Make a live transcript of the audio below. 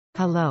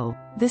Hello,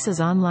 this is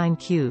Online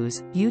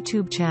Q's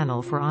YouTube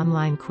channel for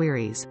online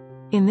queries.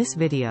 In this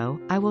video,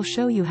 I will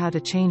show you how to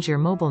change your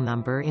mobile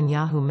number in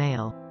Yahoo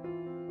Mail.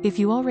 If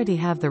you already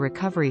have the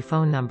recovery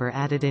phone number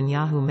added in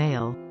Yahoo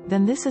Mail,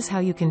 then this is how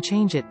you can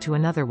change it to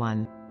another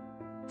one.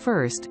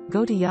 First,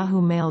 go to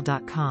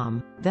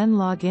yahoomail.com, then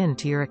log in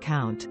to your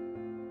account.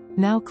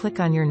 Now click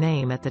on your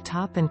name at the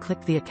top and click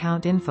the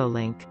account info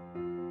link.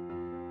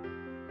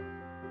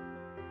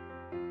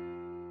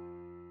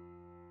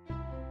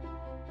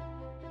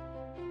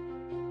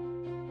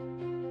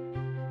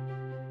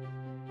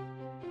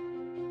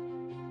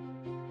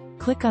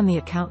 Click on the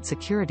Account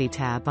Security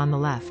tab on the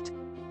left.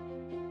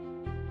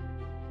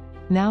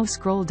 Now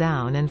scroll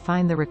down and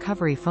find the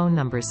Recovery Phone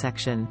Numbers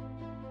section.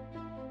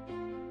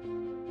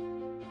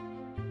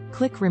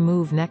 Click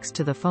Remove next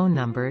to the phone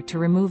number to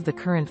remove the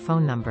current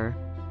phone number.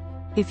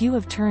 If you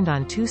have turned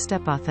on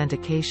two-step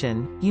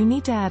authentication, you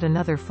need to add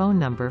another phone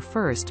number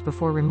first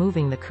before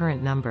removing the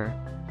current number.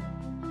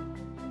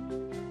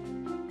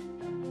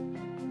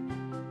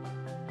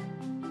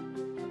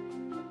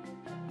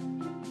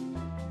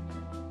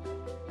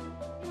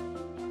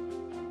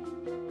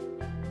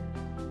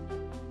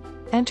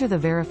 Enter the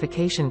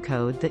verification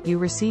code that you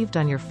received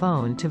on your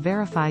phone to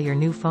verify your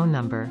new phone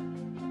number.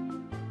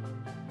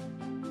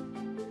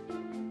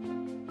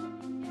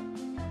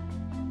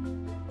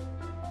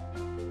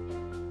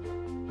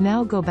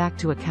 Now go back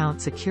to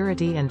Account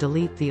Security and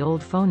delete the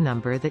old phone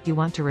number that you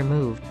want to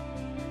remove.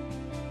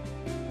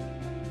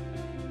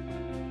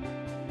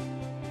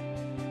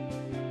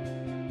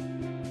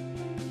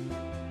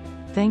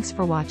 Thanks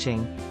for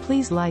watching.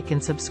 Please like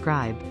and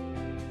subscribe.